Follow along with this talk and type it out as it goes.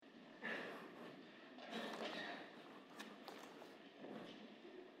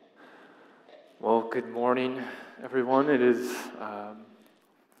Good morning, everyone. It is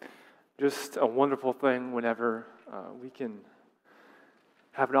just a wonderful thing whenever we can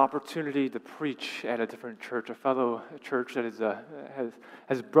have an opportunity to preach at a different church, a fellow church that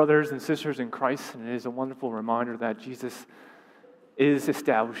has brothers and sisters in Christ, and it is a wonderful reminder that Jesus is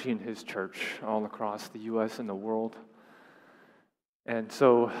establishing his church all across the U.S. and the world. And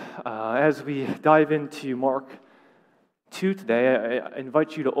so, as we dive into Mark 2 today, I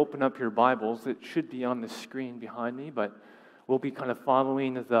invite you to open up your Bibles. It should be on the screen behind me, but we'll be kind of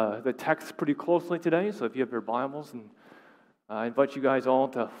following the text pretty closely today. So if you have your Bibles, and I invite you guys all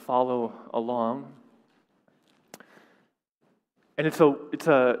to follow along. And it's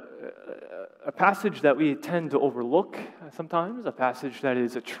a passage that we tend to overlook sometimes, a passage that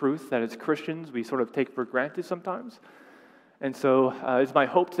is a truth that as Christians we sort of take for granted sometimes. And so it's my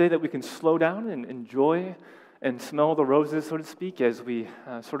hope today that we can slow down and enjoy and smell the roses, so to speak, as we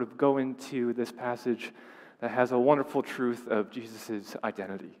sort of go into this passage that has a wonderful truth of Jesus'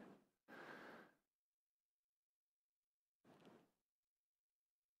 identity.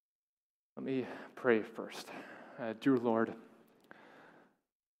 Let me pray first. Dear Lord,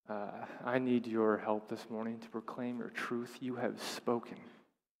 I need your help this morning to proclaim your truth. You have spoken.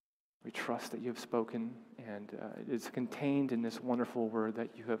 We trust that you have spoken, and it is contained in this wonderful word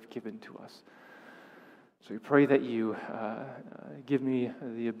that you have given to us. So we pray that you give me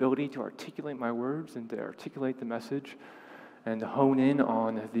the ability to articulate my words and to articulate the message and to hone in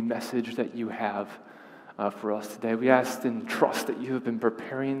on the message that you have for us today. We ask and trust that you have been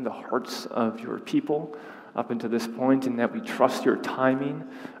preparing the hearts of your people up until this point, and that we trust your timing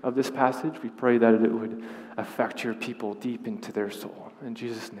of this passage. We pray that it would affect your people deep into their soul. In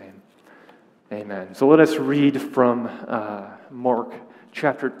Jesus' name, amen. So let us read from Mark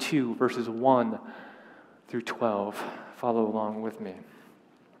chapter 2, verses 1 through 12. Follow along with me.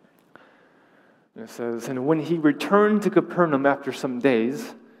 And it says, "And when he returned to Capernaum after some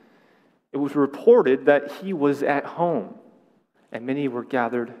days, it was reported that he was at home, and many were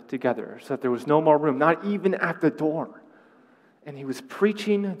gathered together, so that there was no more room, not even at the door. And he was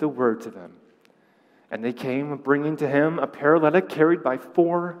preaching the word to them. And they came, bringing to him a paralytic carried by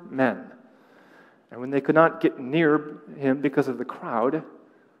 4 men. And when they could not get near him because of the crowd,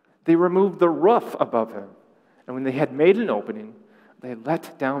 they removed the roof above him. And when they had made an opening, they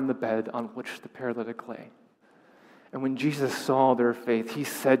let down the bed on which the paralytic lay. And when Jesus saw their faith, he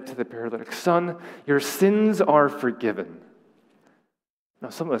said to the paralytic, 'Son, your sins are forgiven.' Now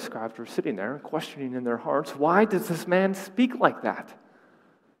some of the scribes were sitting there, questioning in their hearts, 'Why does this man speak like that?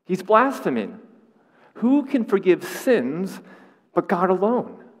 He's blaspheming. Who can forgive sins but God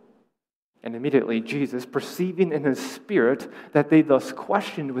alone?' And immediately Jesus, perceiving in his spirit that they thus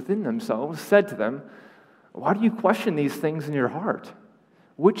questioned within themselves, said to them, 'Why do you question these things in your heart?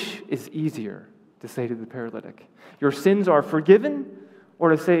 Which is easier to say to the paralytic, "Your sins are forgiven," or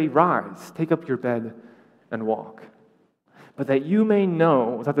to say, "Rise, take up your bed and walk"? But that you may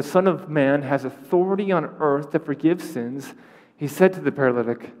know that the Son of Man has authority on earth to forgive sins, he said to the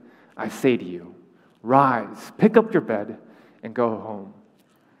paralytic, 'I say to you, rise, pick up your bed, and go home.'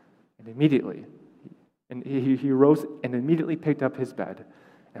 And immediately, he rose and immediately picked up his bed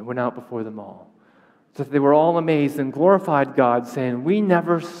and went out before them all. So they were all amazed and glorified God, saying, we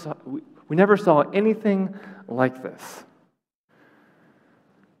never saw anything like this."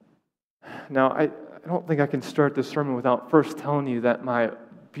 Now, I don't think I can start this sermon without first telling you that my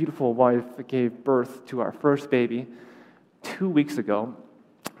beautiful wife gave birth to our first baby 2 weeks ago,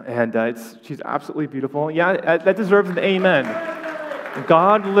 and she's absolutely beautiful. Yeah, that deserves an amen.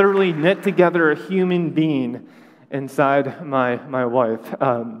 God literally knit together a human being inside my wife.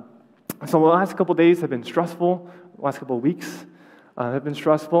 So the last couple of days have been stressful. The last couple of weeks have been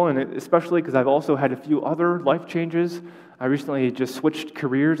stressful, and especially because I've also had a few other life changes. I recently just switched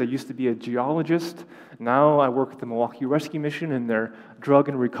careers. I used to be a geologist. Now I work at the Milwaukee Rescue Mission in their drug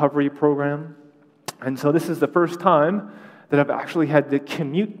and recovery program. And so this is the first time that I've actually had to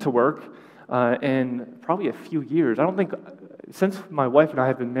commute to work in probably a few years. I don't think, since my wife and I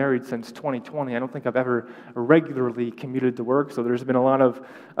have been married since 2020, I don't think I've ever regularly commuted to work, so there's been a lot of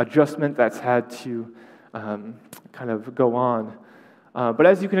adjustment that's had to kind of go on. But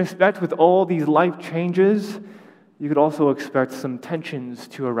as you can expect with all these life changes, you could also expect some tensions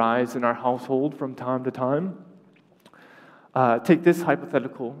to arise in our household from time to time. Take this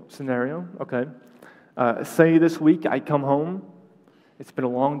hypothetical scenario, okay? Say this week I come home. It's been a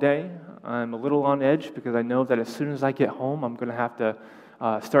long day. I'm a little on edge because I know that as soon as I get home, I'm going to have to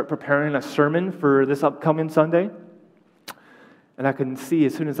start preparing a sermon for this upcoming Sunday. And I can see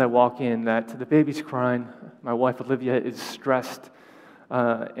as soon as I walk in that the baby's crying. My wife, Olivia, is stressed.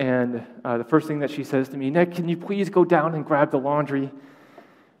 and the first thing that she says to me, Nick, can you please go down and grab the laundry?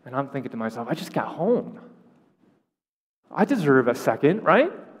 And I'm thinking to myself, I just got home. I deserve a second,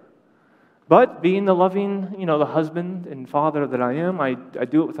 right? But being the loving, the husband and father that I am, I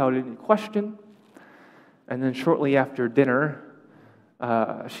do it without any question. And then shortly after dinner,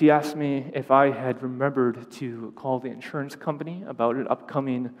 she asked me if I had remembered to call the insurance company about an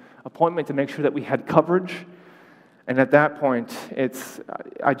upcoming appointment to make sure that we had coverage. And at that point,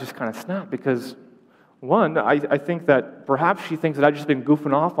 I just kind of snapped because, one, I think that perhaps she thinks that I've just been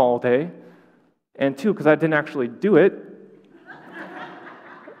goofing off all day, and two, because I didn't actually do it.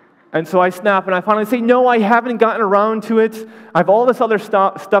 And so I snap and I finally say, no, I haven't gotten around to it. I have all this other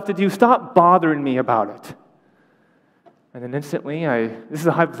stuff to do. Stop bothering me about it. And then instantly, this is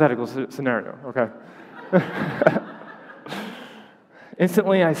a hypothetical scenario, okay?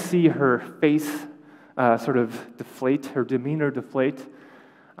 Instantly, I see her face sort of deflate, her demeanor deflate.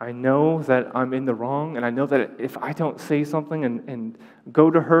 I know that I'm in the wrong, and I know that if I don't say something and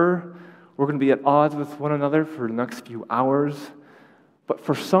go to her, we're going to be at odds with one another for the next few hours. But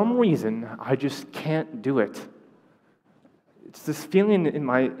for some reason, I just can't do it. It's this feeling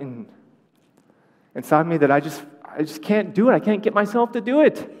inside me that I just can't do it. I can't get myself to do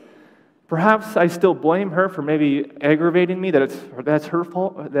it. Perhaps I still blame her for maybe aggravating me, that's her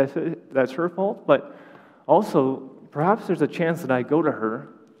fault. That's her fault. But also, perhaps there's a chance that I go to her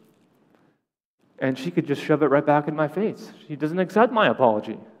and she could just shove it right back in my face. She doesn't accept my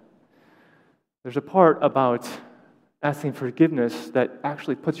apology. There's a part about asking forgiveness that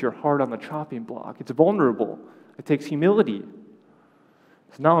actually puts your heart on the chopping block. It's vulnerable. It takes humility.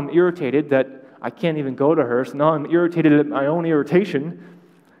 So now I'm irritated that I can't even go to her. So now I'm irritated at my own irritation.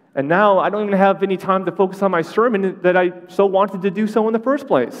 And now I don't even have any time to focus on my sermon that I so wanted to do so in the first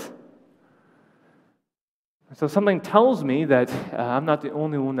place. So something tells me that I'm not the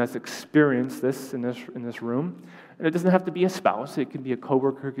only one that's experienced this in this room. And it doesn't have to be a spouse. It could be a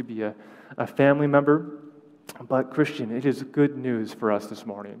coworker. It could be a family member. But Christian, it is good news for us this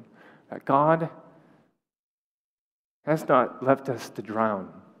morning that God has not left us to drown,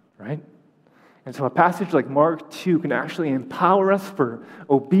 right? And so a passage like Mark 2 can actually empower us for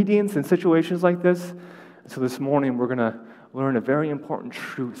obedience in situations like this. And so this morning we're going to learn a very important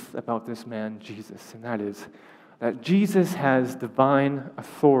truth about this man, Jesus, and that is that Jesus has divine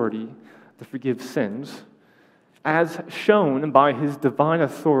authority to forgive sins, as shown by his divine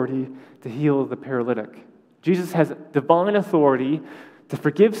authority to heal the paralytic. Jesus has divine authority to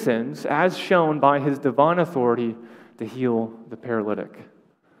forgive sins, as shown by his divine authority to heal the paralytic.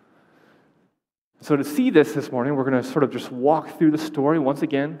 So to see this morning, we're going to sort of just walk through the story once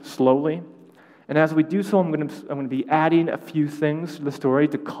again, slowly. And as we do so, I'm going to be adding a few things to the story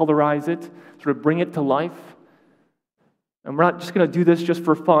to colorize it, sort of bring it to life. And we're not just going to do this just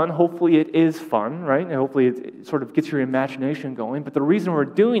for fun. Hopefully it is fun, right? And hopefully it sort of gets your imagination going. But the reason we're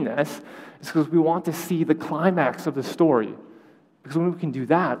doing this is because we want to see the climax of the story. Because when we can do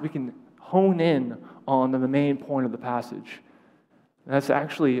that, we can hone in on the main point of the passage. And that's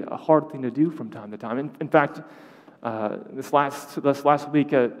actually a hard thing to do from time to time. In fact, this last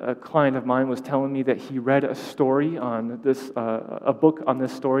week, a client of mine was telling me that he read a story on this, a book on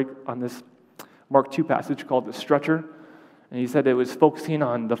this story, on this Mark 2 passage called The Stretcher. And he said it was focusing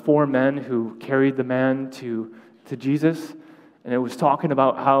on the four men who carried the man to Jesus. And it was talking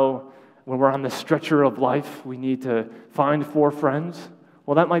about how when we're on the stretcher of life, we need to find four friends.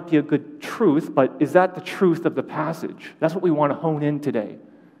 Well, that might be a good truth, but is that the truth of the passage? That's what we want to hone in today.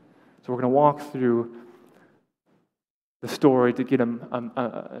 So we're going to walk through the story to get a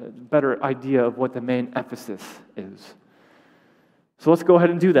better idea of what the main emphasis is. So let's go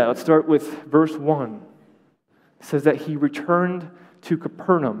ahead and do that. Let's start with verse 1. It says that he returned to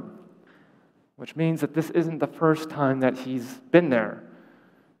Capernaum, which means that this isn't the first time that he's been there.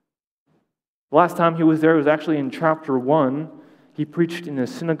 The last time he was there was actually in chapter 1. He preached in a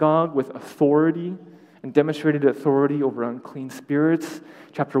synagogue with authority and demonstrated authority over unclean spirits.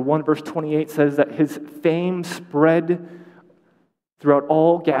 Chapter 1, verse 28 says that his fame spread throughout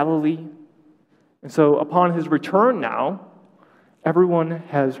all Galilee. And so upon his return now, everyone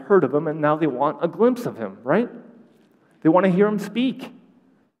has heard of him, and now they want a glimpse of him, right? They want to hear him speak.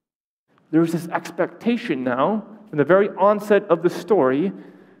 There's this expectation now, from the very onset of the story,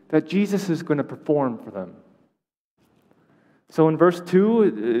 that Jesus is going to perform for them. So in verse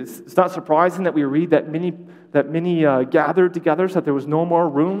 2, it's not surprising that we read that many gathered together so that there was no more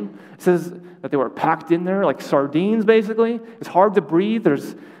room. It says that they were packed in there like sardines, basically. It's hard to breathe.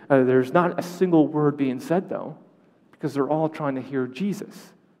 There's not a single word being said, though, because they're all trying to hear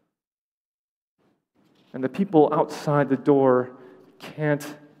Jesus. And the people outside the door can't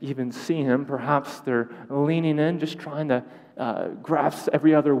even see him. Perhaps they're leaning in, just trying to grasp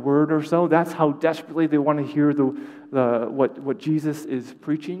every other word or so. That's how desperately they want to hear what Jesus is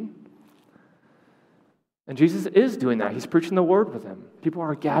preaching. And Jesus is doing that. He's preaching the word with them. People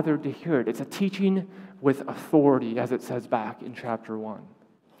are gathered to hear it. It's a teaching with authority, as it says back in chapter 1.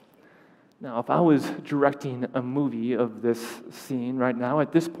 Now, if I was directing a movie of this scene right now,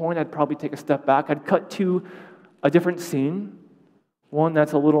 at this point, I'd probably take a step back. I'd cut to a different scene, one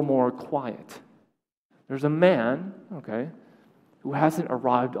that's a little more quiet. There's a man, who hasn't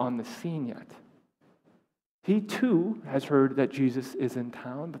arrived on the scene yet. He too has heard that Jesus is in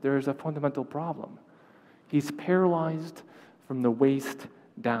town, but there is a fundamental problem. He's paralyzed from the waist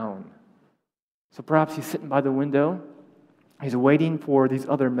down. So perhaps he's sitting by the window. He's waiting for these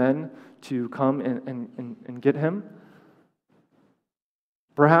other men to come and get him.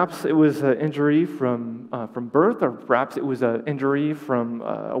 Perhaps it was an injury from birth, or perhaps it was an injury from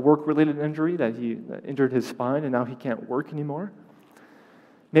a work-related injury that he injured his spine and now he can't work anymore.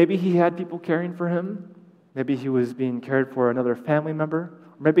 Maybe he had people caring for him. Maybe he was being cared for another family member.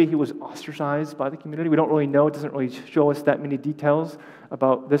 Maybe he was ostracized by the community. We don't really know. It doesn't really show us that many details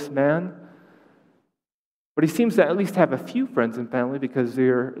about this man. But he seems to at least have a few friends and family, because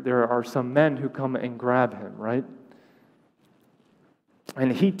there are some men who come and grab him, right?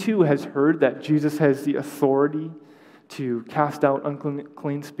 And he too has heard that Jesus has the authority to cast out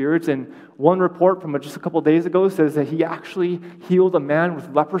unclean spirits. And one report from just a couple of days ago says that he actually healed a man with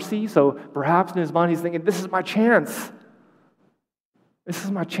leprosy. So perhaps in his mind he's thinking, this is my chance. This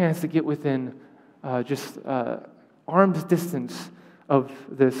is my chance to get within arm's distance of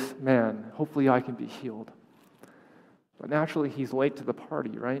this man. Hopefully I can be healed. But naturally, he's late to the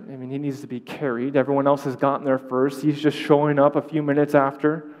party, right? I mean, he needs to be carried. Everyone else has gotten there first. He's just showing up a few minutes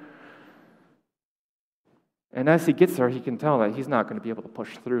after. And as he gets there, he can tell that he's not going to be able to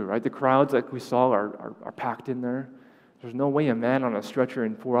push through, right? The crowds, like we saw, are packed in there. There's no way a man on a stretcher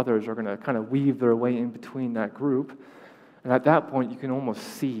and 4 others are going to kind of weave their way in between that group. And at that point, you can almost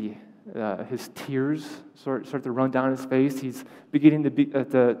see his tears start to run down his face. He's beginning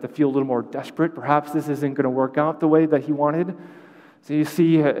to feel a little more desperate. Perhaps this isn't going to work out the way that he wanted. So you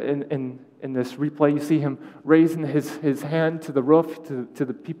see in this replay, you see him raising his hand to the roof, to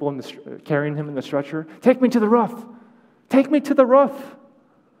the people carrying him in the stretcher. Take me to the roof! Take me to the roof!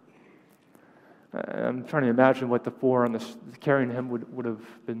 I'm trying to imagine what the 4 on carrying him would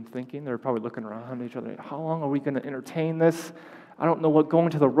have been thinking. They're probably looking around at each other. How long are we going to entertain this? I don't know what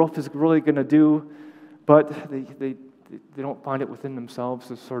going to the roof is really going to do, but they don't find it within themselves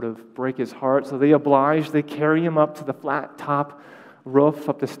to sort of break his heart. So they oblige. They carry him up to the flat top roof,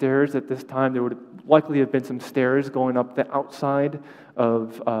 up the stairs. At this time, there would likely have been some stairs going up the outside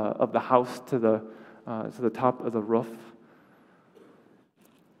of the house to the top of the roof.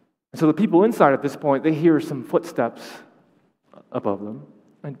 And so the people inside at this point, they hear some footsteps above them,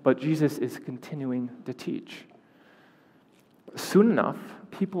 but Jesus is continuing to teach. Soon enough,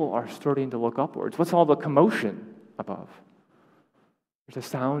 people are starting to look upwards. What's all the commotion above? There's a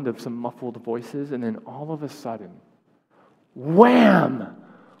sound of some muffled voices, and then all of a sudden, wham!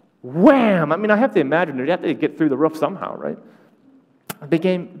 Wham! I mean, I have to imagine they have to get through the roof somehow, right? They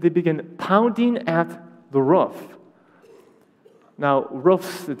begin pounding at the roof. Now,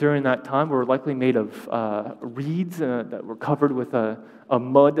 roofs during that time were likely made of reeds that were covered with a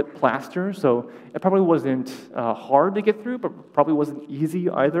mud plaster, so it probably wasn't hard to get through, but probably wasn't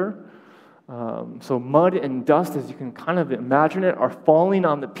easy either. So mud and dust, as you can kind of imagine it, are falling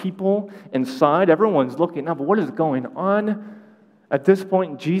on the people inside. Everyone's looking up. What is going on? At this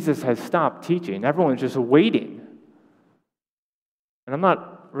point, Jesus has stopped teaching. Everyone's just waiting. And I'm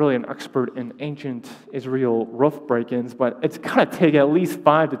not really an expert in ancient Israel roof break-ins, but it's got to take at least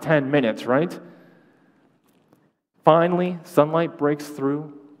 5 to 10 minutes, right? Finally, sunlight breaks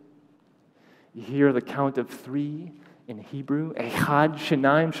through. You hear the count of 3 in Hebrew. Echad,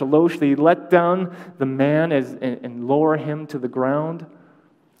 Shanaim, Shalosh. They let down the man and lower him to the ground.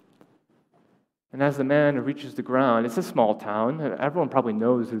 And as the man reaches the ground, it's a small town. Everyone probably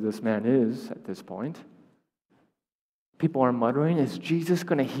knows who this man is at this point. People are muttering, is Jesus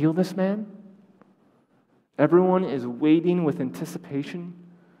going to heal this man? Everyone is waiting with anticipation.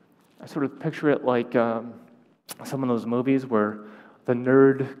 I sort of picture it like some of those movies where the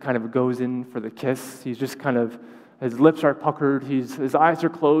nerd kind of goes in for the kiss. He's just kind of, his lips are puckered, his eyes are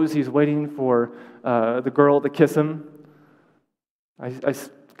closed, he's waiting for the girl to kiss him. I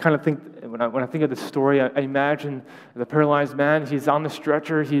kind of think, when I think of this story, I imagine the paralyzed man, he's on the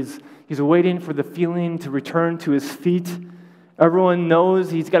stretcher, he's waiting for the feeling to return to his feet. Everyone knows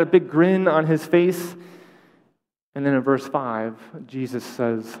he's got a big grin on his face. And then in verse 5, Jesus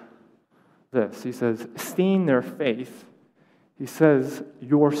says this. He says, seeing their faith, he says,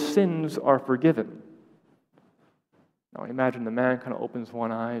 your sins are forgiven. Now imagine the man kind of opens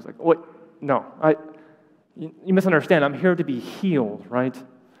one eye. He's like, wait, no, you misunderstand. I'm here to be healed, right?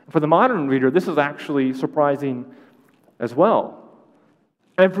 For the modern reader, this is actually surprising as well.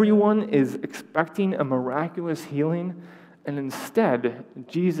 Everyone is expecting a miraculous healing, and instead,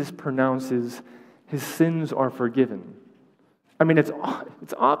 Jesus pronounces his sins are forgiven. I mean, it's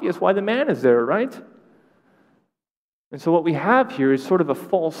obvious why the man is there, right? And so what we have here is sort of a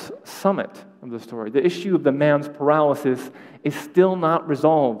false summit of the story. The issue of the man's paralysis is still not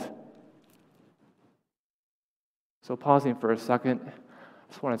resolved. So pausing for a second, I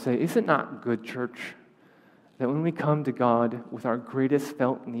just want to say, is it not good, church, that when we come to God with our greatest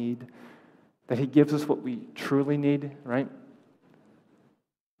felt need, that he gives us what we truly need, right?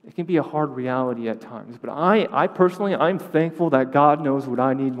 It can be a hard reality at times, but I personally, I'm thankful that God knows what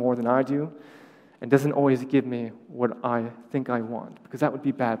I need more than I do and doesn't always give me what I think I want, because that would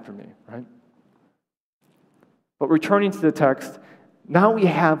be bad for me, right? But returning to the text, now we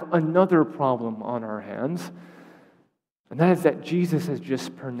have another problem on our hands, and that is that Jesus has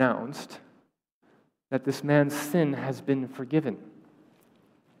just pronounced that this man's sin has been forgiven.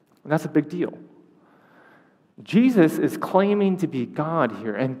 And that's a big deal. Jesus is claiming to be God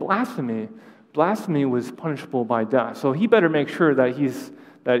here, and blasphemy was punishable by death. So he better make sure that he's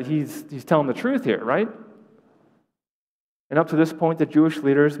telling the truth here, right? And up to this point, the Jewish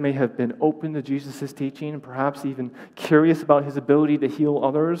leaders may have been open to Jesus' teaching and perhaps even curious about his ability to heal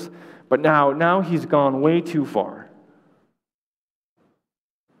others. But now he's gone way too far.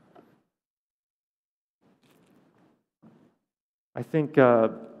 I think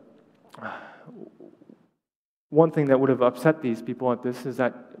one thing that would have upset these people at this is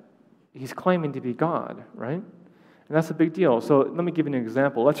that he's claiming to be God, right? And that's a big deal. So let me give you an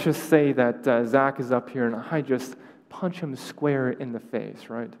example. Let's just say that Zach is up here and I just punch him square in the face,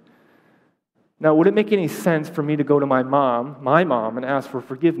 right? Now, would it make any sense for me to go to my mom, and ask for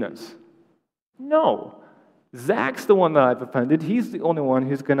forgiveness? No. Zach's the one that I've offended. He's the only one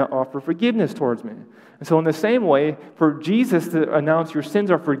who's going to offer forgiveness towards me. And so in the same way, for Jesus to announce your sins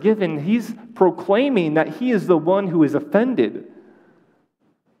are forgiven, he's proclaiming that he is the one who is offended.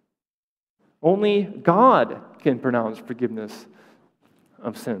 Only God can pronounce forgiveness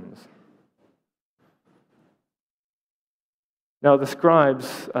of sins. Now the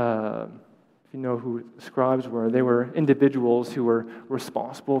scribes, if you know who scribes were, they were individuals who were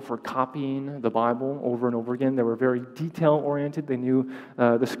responsible for copying the Bible over and over again. They were very detail-oriented. They knew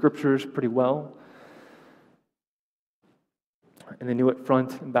the scriptures pretty well. And they knew it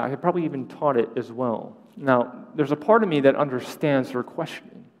front and back. They probably even taught it as well. Now, there's a part of me that understands their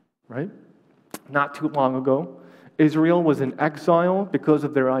questioning, right? Not too long ago, Israel was in exile because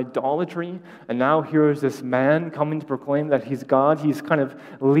of their idolatry, and now here is this man coming to proclaim that he's God. He's kind of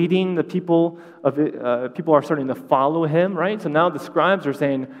leading the people of it. People are starting to follow him, right? So now the scribes are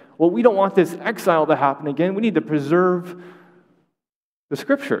saying, well, we don't want this exile to happen again. We need to preserve the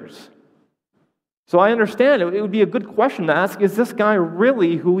scriptures. So I understand it would be a good question to ask, is this guy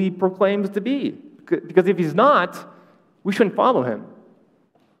really who he proclaims to be? Because if he's not, we shouldn't follow him.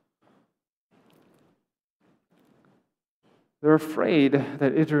 They're afraid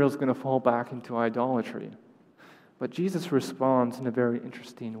that Israel's going to fall back into idolatry. But Jesus responds in a very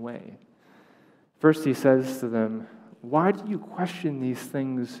interesting way. First, he says to them, why do you question these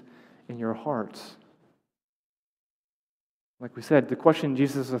things in your hearts? Like we said, to question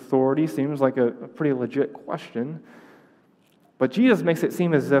Jesus' authority seems like a pretty legit question. But Jesus makes it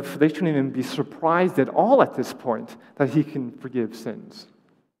seem as if they shouldn't even be surprised at all at this point that he can forgive sins.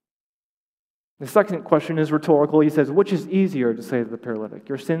 The second question is rhetorical. He says, which is easier to say to the paralytic,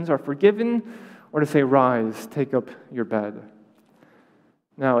 your sins are forgiven, or to say, rise, take up your bed?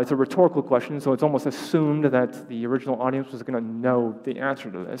 Now, it's a rhetorical question, so it's almost assumed that the original audience was going to know the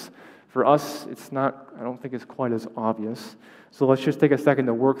answer to this. For us, it's not, I don't think it's quite as obvious. So let's just take a second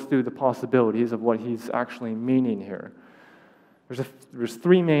to work through the possibilities of what he's actually meaning here. There's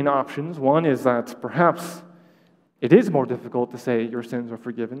three main options. One is that perhaps it is more difficult to say your sins are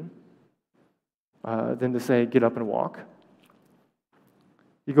forgiven than to say, get up and walk.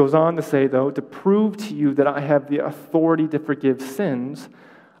 He goes on to say, though, to prove to you that I have the authority to forgive sins,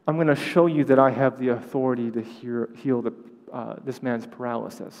 I'm going to show you that I have the authority to heal this man's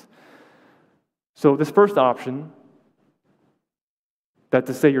paralysis. So this first option, that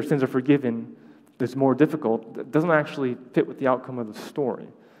to say your sins are forgiven is more difficult, doesn't actually fit with the outcome of the story.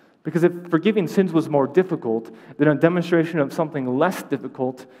 Because if forgiving sins was more difficult, then a demonstration of something less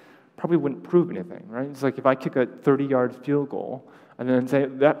difficult probably wouldn't prove anything, right? It's like if I kick a 30-yard field goal and then say,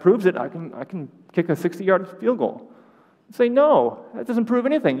 that proves it, I can kick a 60-yard field goal. Say, no, that doesn't prove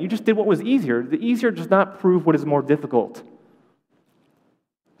anything. You just did what was easier. The easier does not prove what is more difficult.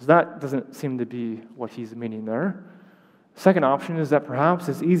 So that doesn't seem to be what he's meaning there. Second option is that perhaps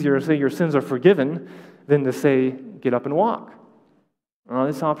it's easier to say your sins are forgiven than to say, get up and walk.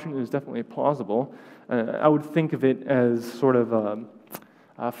 This option is definitely plausible. I would think of it as sort of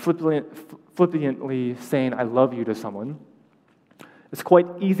flippantly saying, I love you to someone. It's quite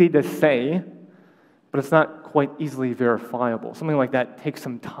easy to say, but it's not quite easily verifiable. Something like that takes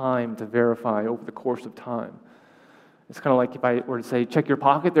some time to verify over the course of time. It's kind of like if I were to say, check your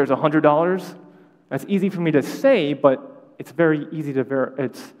pocket, there's $100. That's easy for me to say, but it's very easy to verify.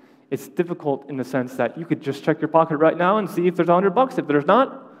 It's difficult in the sense that you could just check your pocket right now and see if there's $100. If there's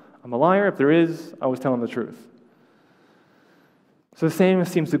not, I'm a liar. If there is, I was telling the truth. So the same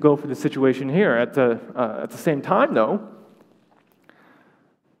seems to go for the situation here. At the same time, though,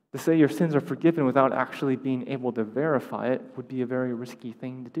 to say your sins are forgiven without actually being able to verify it would be a very risky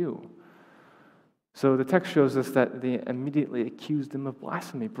thing to do. So the text shows us that they immediately accused him of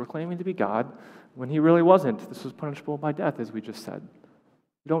blasphemy, proclaiming to be God when he really wasn't. This was punishable by death, as we just said.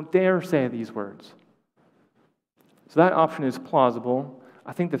 You don't dare say these words. So that option is plausible.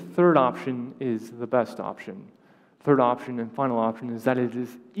 I think the third option is the best option. Third option and final option is that it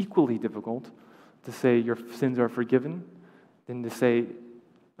is equally difficult to say your sins are forgiven than to say,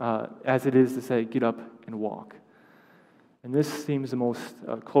 as it is to say, get up and walk. And this seems to most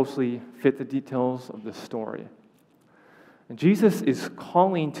closely fit the details of the story. And Jesus is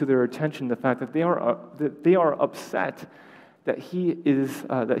calling to their attention the fact that they are upset that he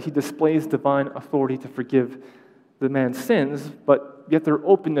displays divine authority to forgive the man's sins, but yet they're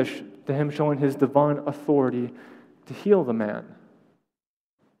open to him showing his divine authority to heal the man.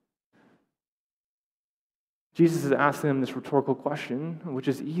 Jesus is asking them this rhetorical question, which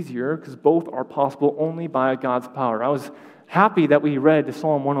is easier because both are possible only by God's power. I was happy that we read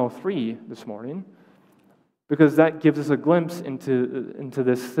Psalm 103 this morning because that gives us a glimpse into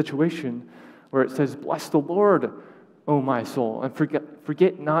this situation where it says, "Bless the Lord, O my soul, and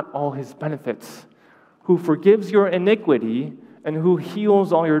forget not all his benefits, who forgives your iniquity and who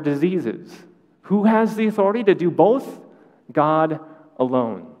heals all your diseases." Who has the authority to do both? God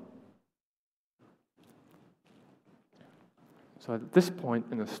alone. So at this point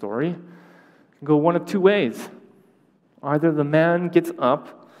in the story, it can go one of two ways. Either the man gets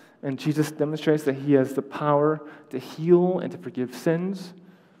up and Jesus demonstrates that he has the power to heal and to forgive sins,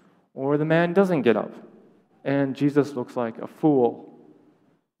 or the man doesn't get up and Jesus looks like a fool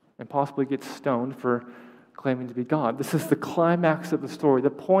and possibly gets stoned for claiming to be God. This is the climax of the story, the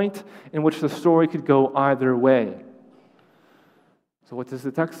point in which the story could go either way. So what does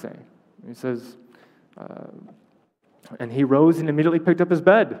the text say? It says, and he rose and immediately picked up his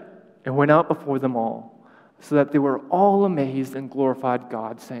bed and went out before them all, so that they were all amazed and glorified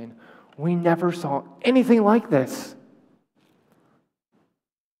God, saying, "We never saw anything like this."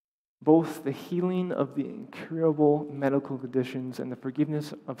 Both the healing of the incurable medical conditions and the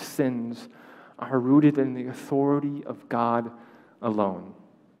forgiveness of sins are rooted in the authority of God alone.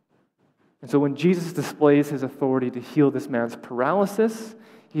 And so when Jesus displays his authority to heal this man's paralysis,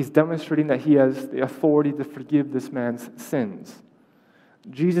 he's demonstrating that he has the authority to forgive this man's sins.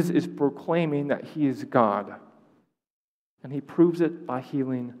 Jesus is proclaiming that he is God, and he proves it by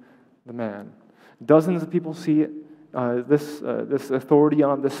healing the man. Dozens of people see it, this authority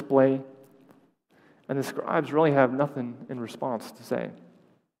on display, and the scribes really have nothing in response to say.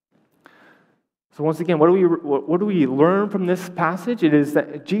 So once again, what do we learn from this passage? It is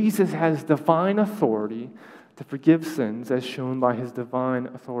that Jesus has divine authority to forgive sins as shown by his divine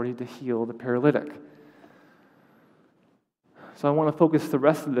authority to heal the paralytic. So I want to focus the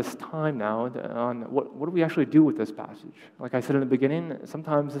rest of this time now on what do we actually do with this passage. Like I said in the beginning,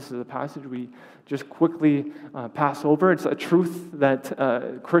 sometimes this is a passage we just quickly pass over. It's a truth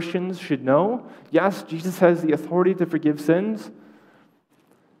that Christians should know. Yes, Jesus has the authority to forgive sins.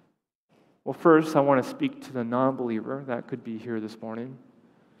 Well, first, I want to speak to the non-believer that could be here this morning,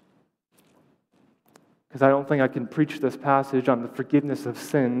 because I don't think I can preach this passage on the forgiveness of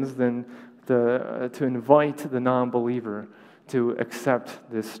sins than to invite the non-believer to accept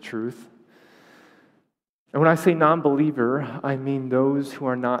this truth. And when I say non-believer, I mean those who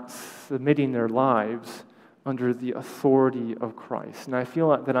are not submitting their lives under the authority of Christ. And I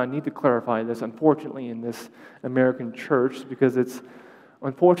feel that I need to clarify this, unfortunately, in this American church, because it's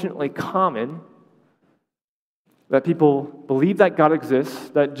unfortunately common that people believe that God exists,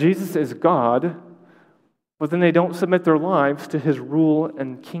 that Jesus is God, but then they don't submit their lives to his rule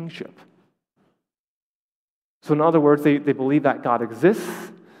and kingship. So in other words, they believe that God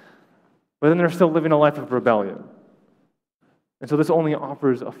exists, but then they're still living a life of rebellion. And so this only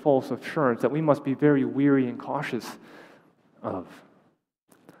offers a false assurance that we must be very weary and cautious of.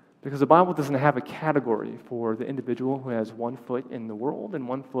 Because the Bible doesn't have a category for the individual who has one foot in the world and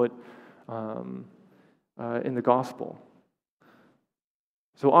one foot in the gospel.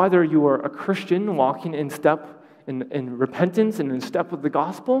 So either you are a Christian walking in step in repentance and in step with the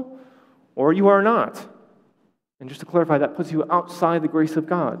gospel, or you are not. And just to clarify, that puts you outside the grace of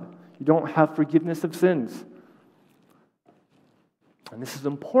God. You don't have forgiveness of sins. And this is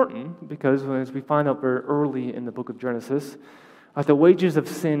important because, as we find out very early in the book of Genesis, the wages of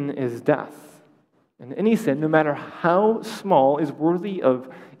sin is death. And any sin, no matter how small, is worthy of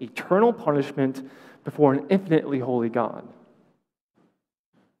eternal punishment before an infinitely holy God.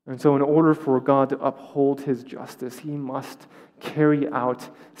 And so in order for God to uphold his justice, he must carry out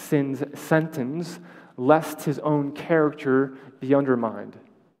sin's sentence, lest his own character be undermined.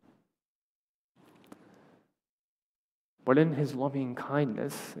 But in his loving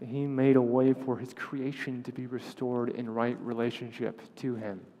kindness, he made a way for his creation to be restored in right relationship to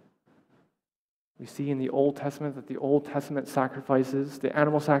him. We see in the Old Testament that the Old Testament sacrifices, the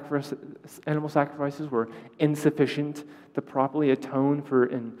animal sacrifices were insufficient to properly atone for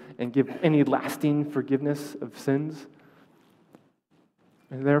and give any lasting forgiveness of sins.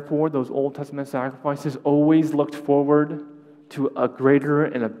 And therefore, those Old Testament sacrifices always looked forward to a greater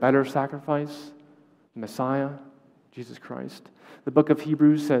and a better sacrifice, Messiah, Jesus Christ. The book of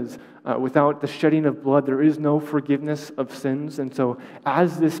Hebrews says, without the shedding of blood, there is no forgiveness of sins. And so,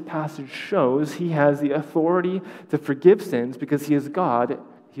 as this passage shows, he has the authority to forgive sins because he is God.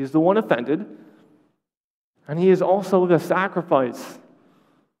 He is the one offended. And he is also the sacrifice,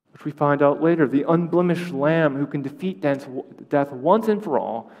 which we find out later, the unblemished lamb who can defeat death once and for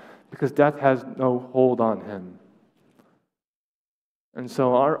all because death has no hold on him. And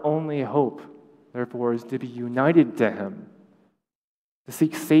so our only hope, therefore, is to be united to him, to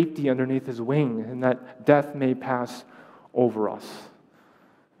seek safety underneath his wing, and that death may pass over us.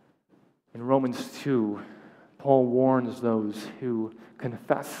 In Romans 2, Paul warns those who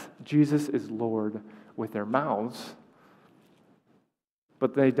confess Jesus is Lord with their mouths,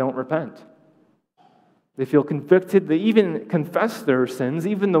 but they don't repent. They feel convicted. They even confess their sins.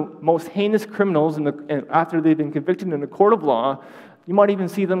 Even the most heinous criminals, after they've been convicted in a court of law, you might even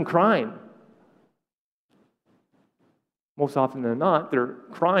see them crying. Most often than not, they're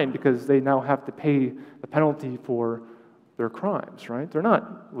crying because they now have to pay the penalty for their crimes, right? They're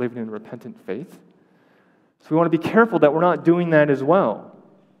not living in repentant faith. So we want to be careful that we're not doing that as well.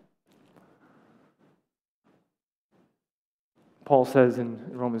 Paul says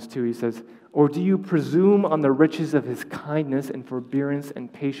in Romans 2, he says, "Or do you presume on the riches of his kindness and forbearance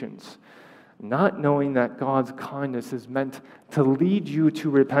and patience, not knowing that God's kindness is meant to lead you to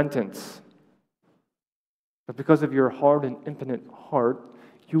repentance? But because of your hard and impotent heart,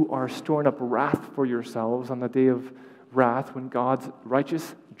 you are storing up wrath for yourselves on the day of wrath when God's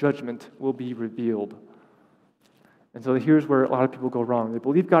righteous judgment will be revealed." And so here's where a lot of people go wrong. They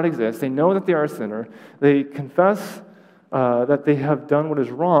believe God exists. They know that they are a sinner. They confess that they have done what is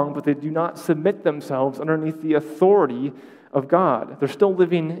wrong, but they do not submit themselves underneath the authority of God. They're still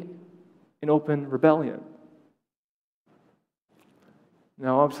living in open rebellion.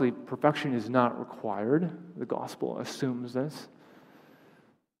 Now, obviously, perfection is not required. The gospel assumes this.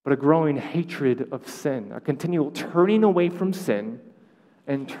 But a growing hatred of sin, a continual turning away from sin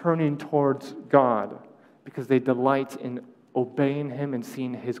and turning towards God because they delight in obeying him and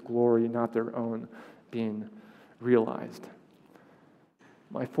seeing his glory, not their own, being realized.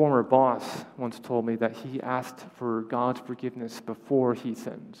 My former boss once told me that he asked for God's forgiveness before he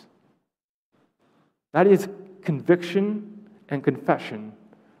sins. That is conviction and confession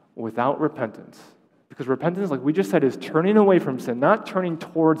without repentance. Because repentance, like we just said, is turning away from sin, not turning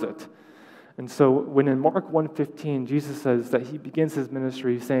towards it. And so when in Mark 1:15, Jesus says that he begins his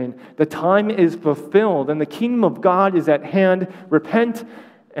ministry saying, "The time is fulfilled and the kingdom of God is at hand. Repent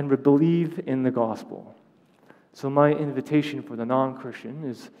and believe in the gospel." So my invitation for the non-Christian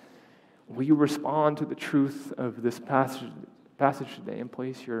is, will you respond to the truth of this passage today and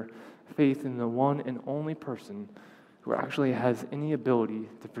place your faith in the one and only person who actually has any ability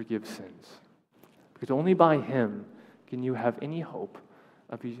to forgive sins? Because only by him can you have any hope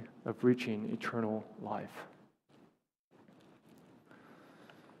of reaching eternal life.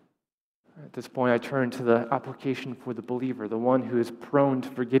 At this point, I turn to the application for the believer, the one who is prone to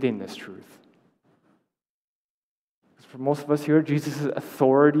forgetting this truth. For most of us here, Jesus'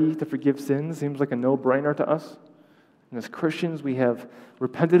 authority to forgive sins seems like a no-brainer to us. And as Christians, we have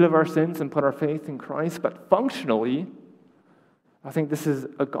repented of our sins and put our faith in Christ, but functionally, I think this is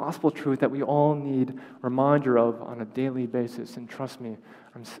a gospel truth that we all need reminder of on a daily basis. And trust me,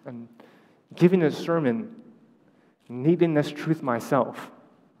 I'm giving this sermon needing this truth myself.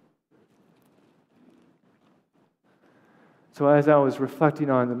 So as I was reflecting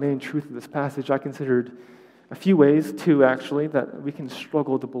on the main truth of this passage, I considered a few ways, two actually, that we can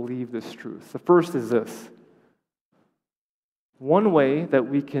struggle to believe this truth. The first is this. One way that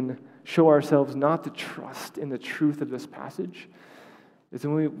we can show ourselves not to trust in the truth of this passage is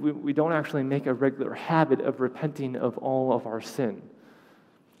when we don't actually make a regular habit of repenting of all of our sin.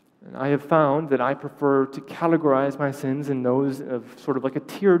 And I have found that I prefer to categorize my sins in those of sort of like a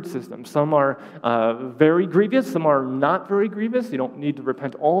tiered system. Some are very grievous, some are not very grievous. You don't need to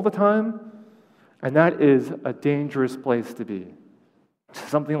repent all the time. And that is a dangerous place to be.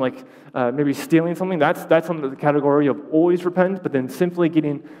 Something like maybe stealing something, that's under the category of always repent, but then simply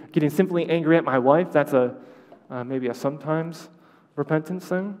getting simply angry at my wife, that's maybe a sometimes repentance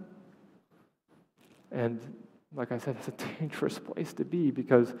thing. And like I said, it's a dangerous place to be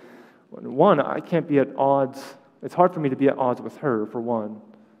because, one, I can't be at odds. It's hard for me to be at odds with her, for one.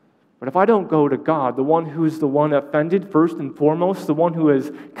 But if I don't go to God, the one who's the one offended first and foremost, the one who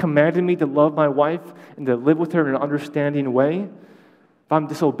has commanded me to love my wife and to live with her in an understanding way, if I'm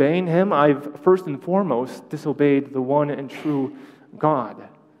disobeying him, I've first and foremost disobeyed the one and true God.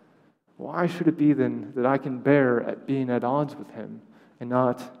 Why should it be then that I can bear at being at odds with him and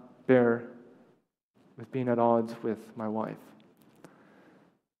not bear with being at odds with my wife?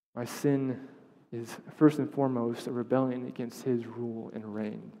 My sin is first and foremost a rebellion against his rule and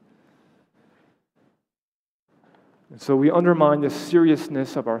reign. And so we undermine the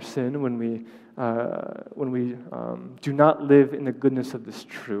seriousness of our sin when we do not live in the goodness of this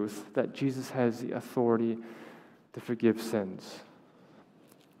truth that Jesus has the authority to forgive sins.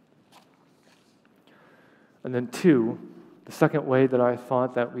 And then two, the second way that I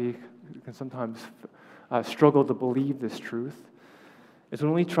thought that we can sometimes struggle to believe this truth is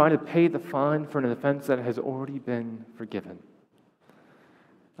when we try to pay the fine for an offense that has already been forgiven.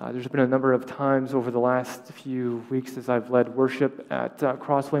 There's been a number of times over the last few weeks as I've led worship at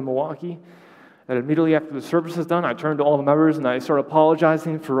CrossWay Milwaukee that immediately after the service is done, I turn to all the members and I start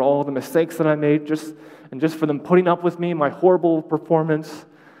apologizing for all the mistakes that I made just for them putting up with me, my horrible performance.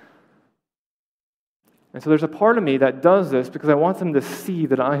 And so there's a part of me that does this because I want them to see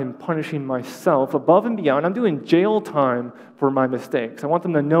that I am punishing myself above and beyond. I'm doing jail time for my mistakes. I want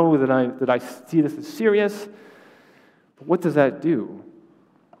them to know that I see this as serious. But what does that do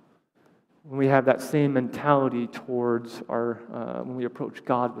when we have that same mentality towards when we approach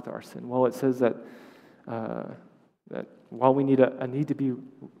God with our sin? Well, it says that while we need a need to be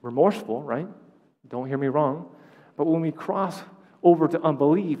remorseful, right? Don't hear me wrong. But when we cross over to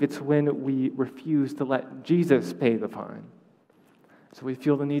unbelief, it's when we refuse to let Jesus pay the fine. So we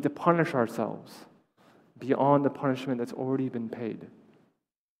feel the need to punish ourselves beyond the punishment that's already been paid.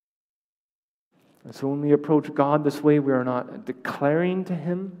 And so when we approach God this way, we are not declaring to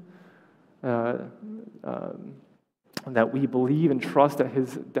him that we believe and trust that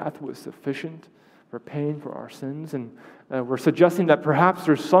his death was sufficient for paying for our sins, and we're suggesting that perhaps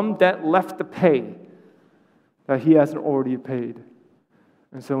there's some debt left to pay that he hasn't already paid.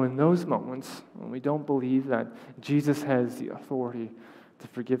 And so in those moments, when we don't believe that Jesus has the authority to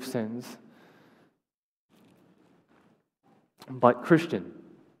forgive sins, but Christian,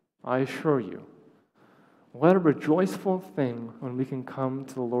 I assure you, what a rejoiceful thing when we can come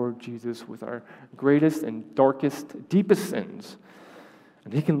to the Lord Jesus with our greatest and darkest, deepest sins,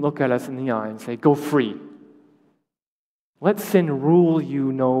 and he can look at us in the eye and say, "Go free. Let sin rule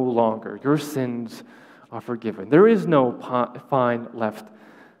you no longer. Your sins are forgiven. There is no fine left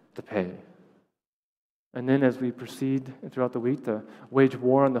to pay." And then as we proceed throughout the week to wage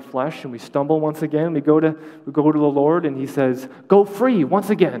war on the flesh and we stumble once again, we go to the Lord and he says, "Go free once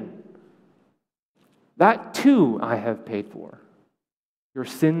again. That too I have paid for. Your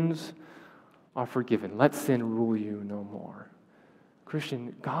sins are forgiven. Let sin rule you no more."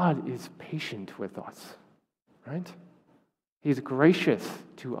 Christian, God is patient with us, right? He's gracious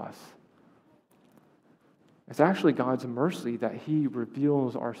to us. It's actually God's mercy that he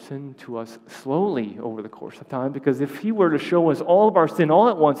reveals our sin to us slowly over the course of time, because if he were to show us all of our sin all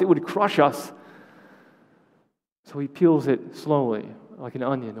at once, it would crush us. So he peels it slowly, like an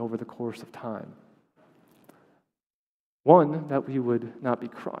onion, over the course of time. One, that we would not be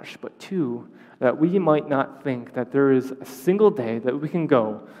crushed, but two, that we might not think that there is a single day that we can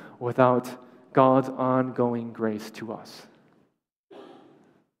go without God's ongoing grace to us.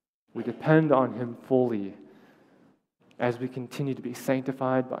 We depend on Him fully as we continue to be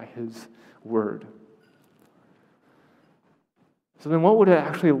sanctified by His Word. So then what would it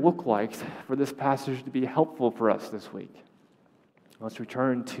actually look like for this passage to be helpful for us this week? Let's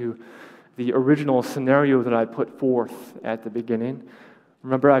return to the original scenario that I put forth at the beginning.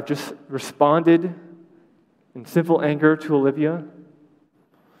 Remember, I've just responded in sinful anger to Olivia.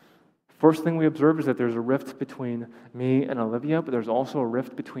 First thing we observe is that there's a rift between me and Olivia, but there's also a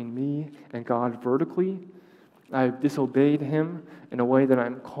rift between me and God vertically. I've disobeyed Him in a way that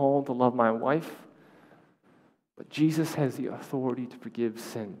I'm called to love my wife. But Jesus has the authority to forgive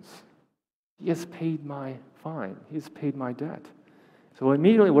sins. He has paid my fine. He has paid my debt. So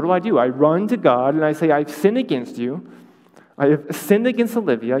immediately, what do? I run to God and I say, I've sinned against you. I have sinned against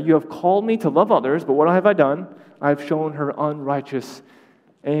Olivia. You have called me to love others, but what have I done? I have shown her unrighteous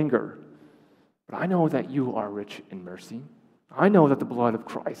anger. But I know that you are rich in mercy. I know that the blood of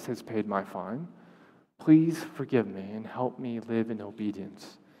Christ has paid my fine. Please forgive me and help me live in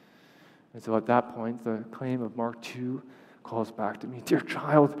obedience. And so at that point, the claim of Mark 2 calls back to me, dear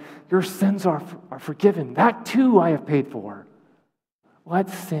child, your sins are forgiven. That too I have paid for. Let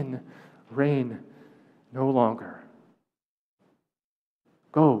sin reign no longer.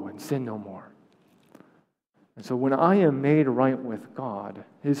 Go and sin no more. And so when I am made right with God,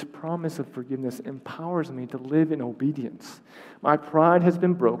 His promise of forgiveness empowers me to live in obedience. My pride has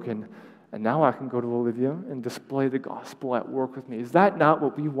been broken, and now I can go to Olivia and display the gospel at work with me. Is that not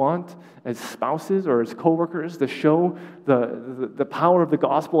what we want as spouses or as co-workers, to show the power of the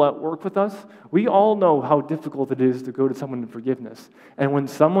gospel at work with us? We all know how difficult it is to go to someone in forgiveness. And when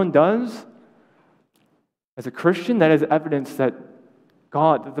someone does, as a Christian, that is evidence that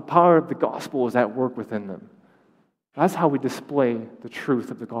the power of the gospel is at work within them. That's how we display the truth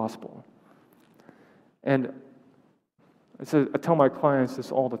of the gospel. And I tell my clients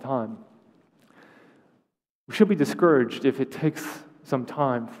this all the time. We should be discouraged if it takes some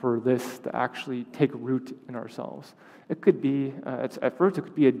time for this to actually take root in ourselves. It could be, at first, it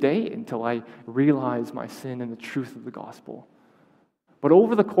could be a day until I realize my sin and the truth of the gospel. But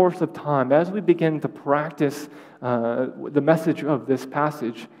over the course of time, as we begin to practice the message of this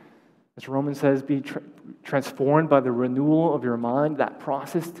passage, as Romans says, be transformed by the renewal of your mind. That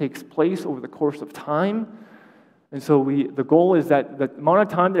process takes place over the course of time. And so the goal is that the amount of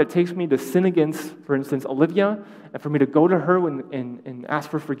time that it takes me to sin against, for instance, Olivia, and for me to go to her and ask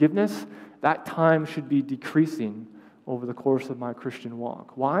for forgiveness, that time should be decreasing over the course of my Christian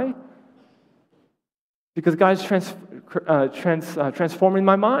walk. Why? Because God's transforming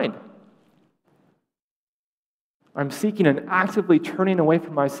my mind. I'm seeking and actively turning away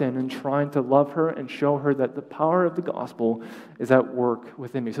from my sin and trying to love her and show her that the power of the gospel is at work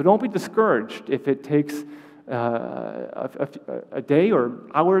within me. So don't be discouraged if it takes a day or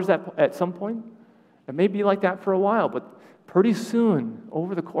hours at some point. It may be like that for a while, but pretty soon,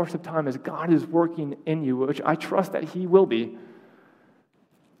 over the course of time, as God is working in you, which I trust that He will be,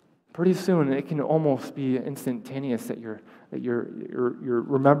 pretty soon it can almost be instantaneous that you're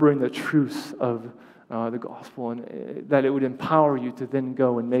remembering the truths of the gospel, and that it would empower you to then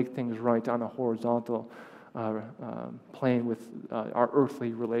go and make things right on a horizontal plane with our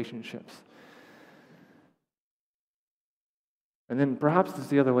earthly relationships. And then perhaps it's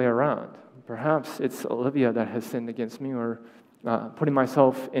the other way around. Perhaps it's Olivia that has sinned against me, or putting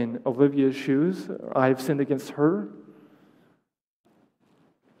myself in Olivia's shoes, I have sinned against her.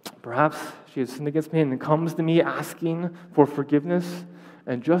 Perhaps she has sinned against me and comes to me asking for forgiveness.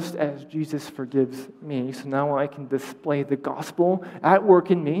 And just as Jesus forgives me, so now I can display the gospel at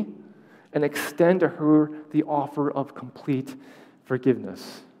work in me and extend to her the offer of complete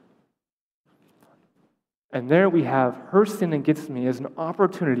forgiveness. And there we have her sin against me as an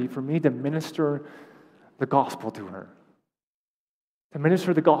opportunity for me to minister the gospel to her, to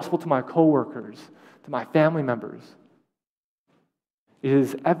minister the gospel to my coworkers, to my family members. It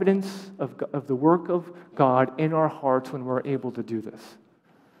is evidence of the work of God in our hearts when we're able to do this.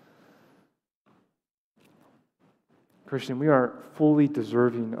 Christian, we are fully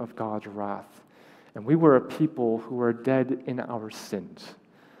deserving of God's wrath, and we were a people who were dead in our sins.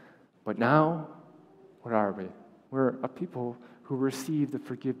 But now, what are we? We're a people who receive the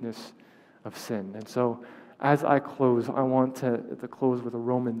forgiveness of sin. And so, as I close, I want to close with a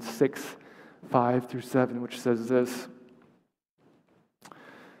Romans 6, 5-7, which says this.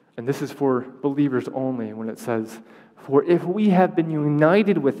 And this is for believers only, when it says, "For if we have been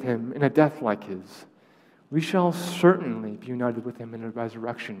united with Him in a death like His, we shall certainly be united with Him in a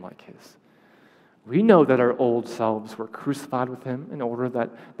resurrection like His. We know that our old selves were crucified with him in order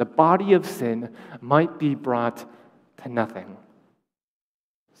that the body of sin might be brought to nothing.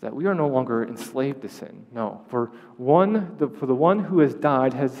 So that we are no longer enslaved to sin. No, for the one who has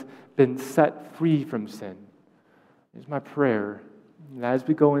died has been set free from sin. It's my prayer that as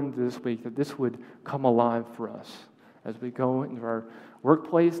we go into this week, that this would come alive for us as we go into our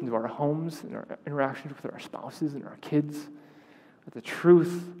workplace, into our homes, in our interactions with our spouses and our kids, that the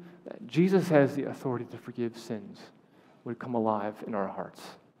truth that Jesus has the authority to forgive sins would come alive in our hearts.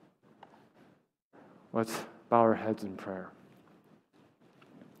 Let's bow our heads in prayer.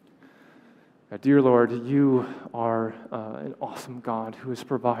 Dear Lord, you are an awesome God who has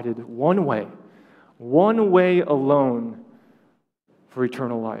provided one way alone for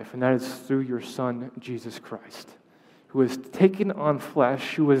eternal life, and that is through your Son, Jesus Christ, who has taken on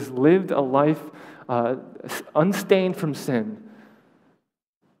flesh, who has lived a life unstained from sin,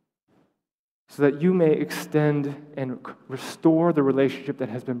 so that you may extend and restore the relationship that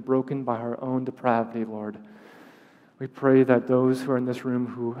has been broken by our own depravity, Lord. We pray that those who are in this room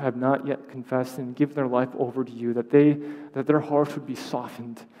who have not yet confessed and given their life over to you, that their hearts would be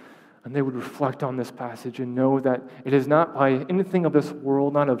softened and they would reflect on this passage and know that it is not by anything of this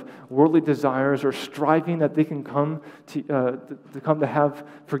world, not of worldly desires or striving that they can come to have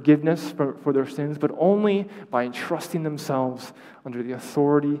forgiveness for their sins, but only by entrusting themselves under the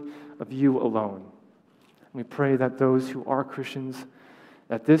authority of you alone. And we pray that those who are Christians,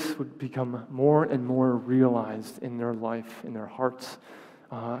 that this would become more and more realized in their life, in their hearts,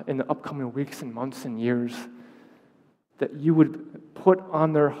 in the upcoming weeks and months and years, that you would put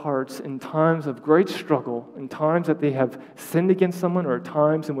on their hearts in times of great struggle, in times that they have sinned against someone or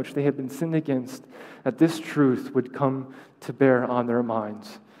times in which they have been sinned against, that this truth would come to bear on their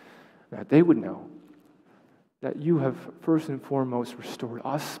minds, that they would know that you have first and foremost restored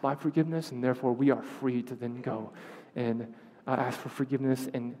us by forgiveness, and therefore we are free to then go and ask for forgiveness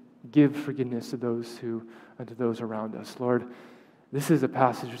and give forgiveness to those around us. Lord, this is a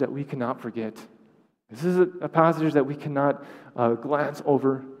passage that we cannot forget. This is a passage that we cannot glance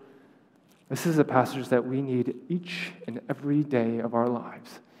over. This is a passage that we need each and every day of our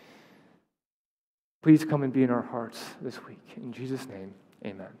lives. Please come and be in our hearts this week. In Jesus' name,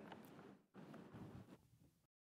 amen.